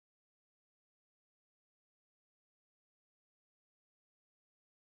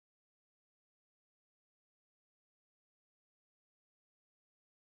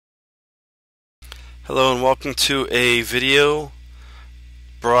Hello and welcome to a video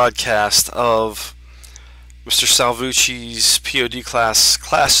broadcast of Mr. Salvucci's POD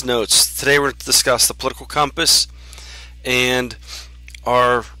class notes. Today we're going to discuss the political compass, and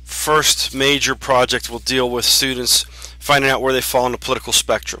our first major project will deal with students finding out where they fall on the political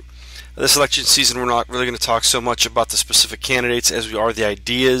spectrum. This election season we're not really going to talk so much about the specific candidates as we are the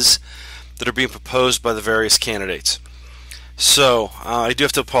ideas that are being proposed by the various candidates. So, I do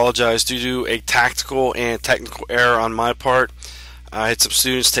have to apologize due to a tactical and technical error on my part. I had some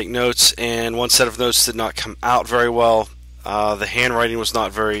students take notes, and one set of notes did not come out very well. The handwriting was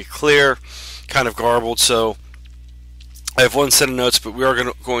not very clear, kind of garbled, so I have one set of notes, but we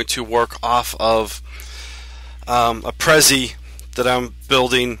are going to work off of a Prezi that I'm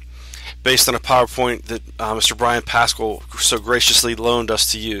building based on a PowerPoint that Mr. Brian Pascal so graciously loaned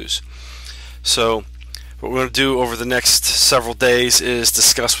us to use. So, what we're going to do over the next several days is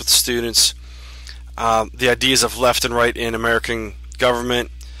discuss with students the ideas of left and right in American government,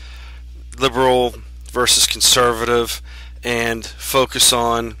 liberal versus conservative, and focus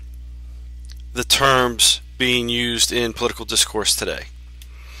on the terms being used in political discourse today.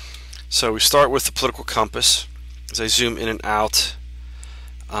 So we start with the political compass. As I zoom in and out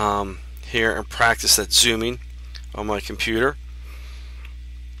here and practice that zooming on my computer,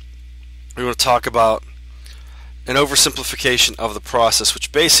 we want to talk about an oversimplification of the process,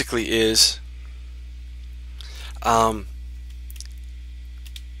 which basically is, what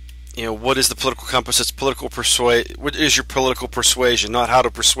is the political compass? It's what is your political persuasion? Not how to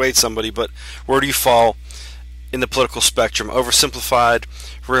persuade somebody, but where do you fall in the political spectrum? Oversimplified,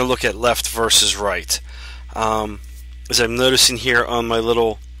 we're going to look at left versus right. As I'm noticing here on my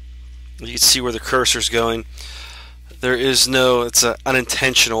little, you can see where the cursor's going. There is no, it's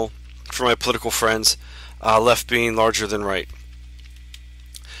unintentional for my political friends. Left being larger than right.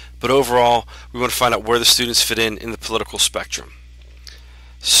 But overall, we want to find out where the students fit in the political spectrum.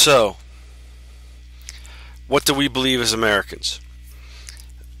 So, what do we believe as Americans?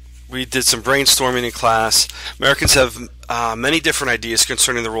 We did some brainstorming in class. Americans have many different ideas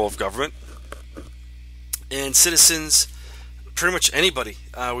concerning the role of government. And citizens, pretty much anybody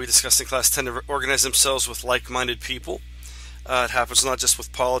we discussed in class, tend to organize themselves with like-minded people. It happens not just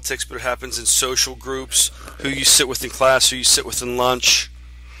with politics, but it happens in social groups, who you sit with in class, who you sit with in lunch,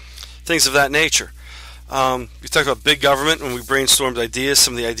 things of that nature. We talked about big government when we brainstormed ideas.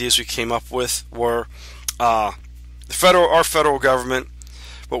 Some of the ideas we came up with were our federal government,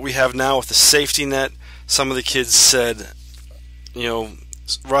 what we have now with the safety net. Some of the kids said,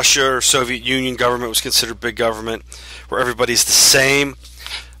 Russia or Soviet Union government was considered big government, where everybody's the same.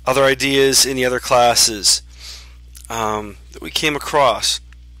 Other ideas in the other classes that we came across,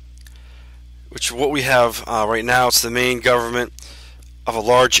 which what we have right now, it's the main government of a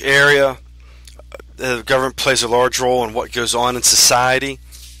large area. The government plays a large role in what goes on in society.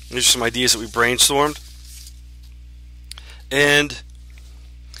 These are some ideas that we brainstormed, and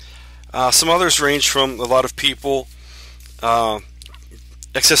some others range from a lot of people,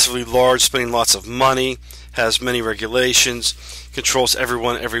 excessively large, spending lots of money, has many regulations, controls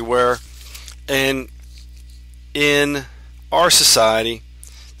everyone everywhere, and in our society,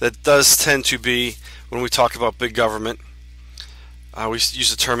 that does tend to be, when we talk about big government, we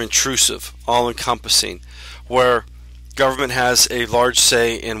use the term intrusive, all-encompassing, where government has a large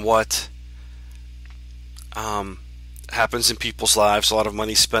say in what happens in people's lives. A lot of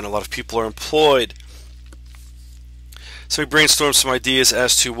money spent, a lot of people are employed. So we brainstormed some ideas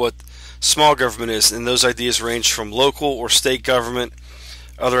as to what small government is, and those ideas range from local or state government.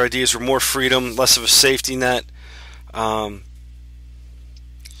 Other ideas were more freedom, less of a safety net. Again,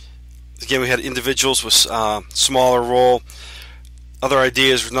 we had individuals with smaller role. Other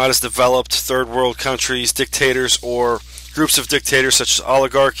ideas were not as developed, third world countries, dictators, or groups of dictators such as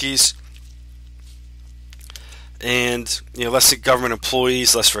oligarchies, and less government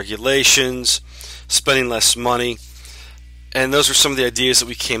employees, less regulations, spending less money. And those were some of the ideas that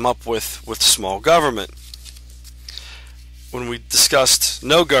we came up with small government. When we discussed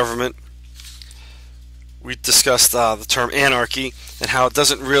no government, we discussed the term anarchy and how it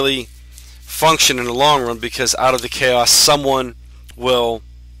doesn't really function in the long run, because out of the chaos someone will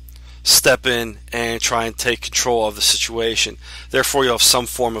step in and try and take control of the situation. Therefore, you'll have some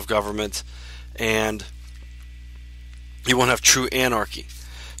form of government, and you won't have true anarchy.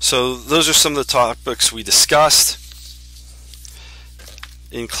 So those are some of the topics we discussed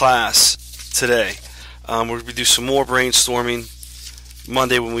in class today. We're going to do some more brainstorming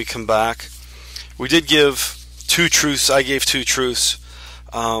Monday when we come back. We did give two truths. I gave two truths.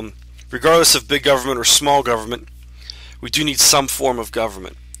 Regardless of big government or small government, we do need some form of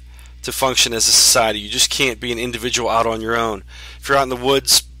government. to function as a society. You just can't be an individual out on your own. If you're out in the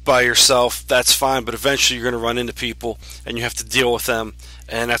woods by yourself, that's fine, but eventually you're going to run into people and you have to deal with them,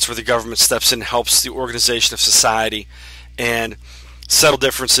 and that's where the government steps in and helps the organization of society and settle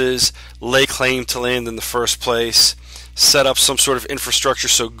differences, lay claim to land in the first place, set up some sort of infrastructure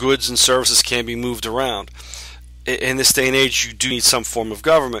so goods and services can be moved around. In this day and age, you do need some form of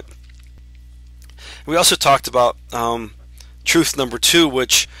government. We also talked about truth number 2,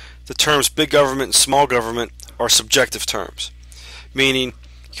 which the terms big government and small government are subjective terms. Meaning,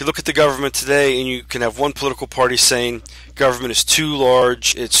 you look at the government today and you can have one political party saying government is too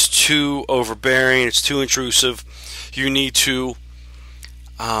large, it's too overbearing, it's too intrusive, you need to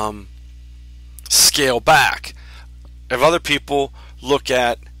scale back. If other people look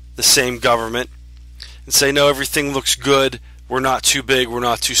at the same government and say, no, everything looks good, we're not too big, we're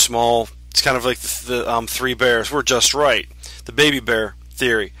not too small, it's kind of like the three bears, we're just right, the baby bear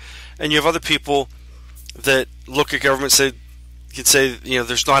theory. And you have other people that look at government and say,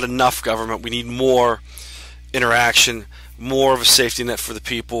 there's not enough government, we need more interaction, more of a safety net for the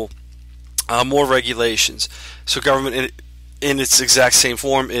people, more regulations. So government in its exact same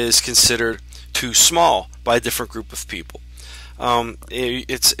form is considered too small by a different group of people.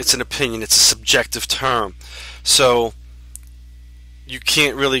 It's an opinion, it's a subjective term. So you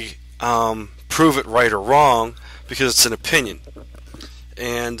can't really prove it right or wrong because it's an opinion.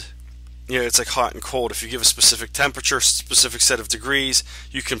 And it's like hot and cold. If you give a specific temperature, specific set of degrees,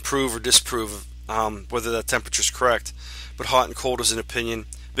 you can prove or disprove whether that temperature is correct. But hot and cold is an opinion.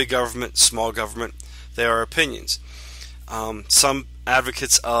 Big government, small government, they are opinions. Some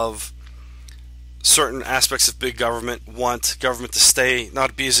advocates of certain aspects of big government want government to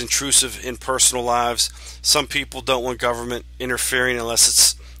not be as intrusive in personal lives. Some people don't want government interfering unless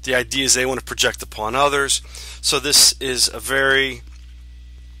it's the ideas they want to project upon others. So this is a very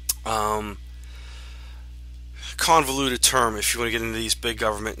convoluted term if you want to get into these big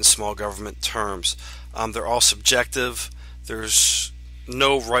government and small government terms. They're all subjective. There's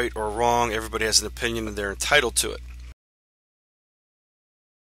no right or wrong. Everybody has an opinion and they're entitled to it.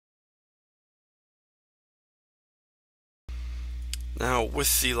 Now,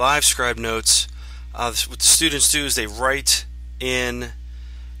 with the LiveScribe notes, what the students do is they write in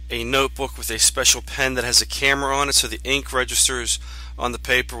a notebook with a special pen that has a camera on it, so the ink registers on the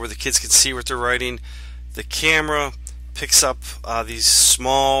paper where the kids can see what they're writing. The camera picks up these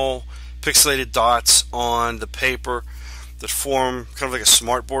small pixelated dots on the paper that form kind of like a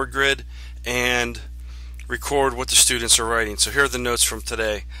smartboard grid and record what the students are writing. So here are the notes from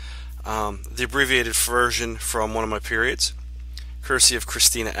today. The abbreviated version from one of my periods, courtesy of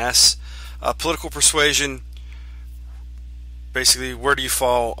Christina S. Political persuasion, basically where do you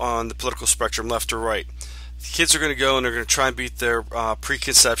fall on the political spectrum, left or right? The kids are going to go and they're going to try and beat their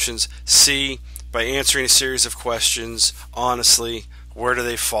preconceptions, see by answering a series of questions honestly where do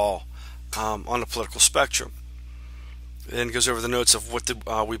they fall on the political spectrum. Then goes over the notes of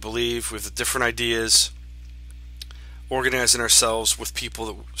what we believe with the different ideas, organizing ourselves with people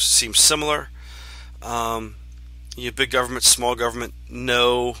that seem similar. Big government, small government,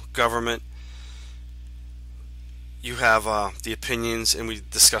 no government. You have the opinions, and we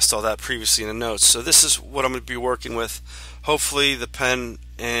discussed all that previously in the notes. So this is what I'm going to be working with. Hopefully the pen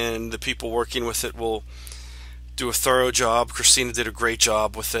and the people working with it will do a thorough job. Christina did a great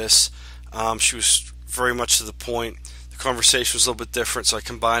job with this. She was very much to the point. The conversation was a little bit different, so I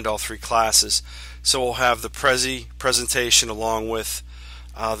combined all three classes. So we'll have the presentation along with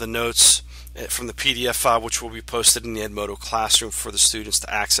the notes from the PDF file, which will be posted in the Edmodo classroom for the students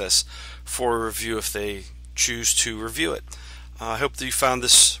to access for a review if they choose to review it. I hope that you found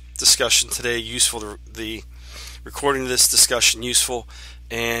this discussion today useful, the recording of this discussion useful,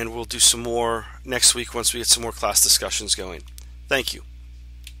 and we'll do some more next week once we get some more class discussions going. Thank you.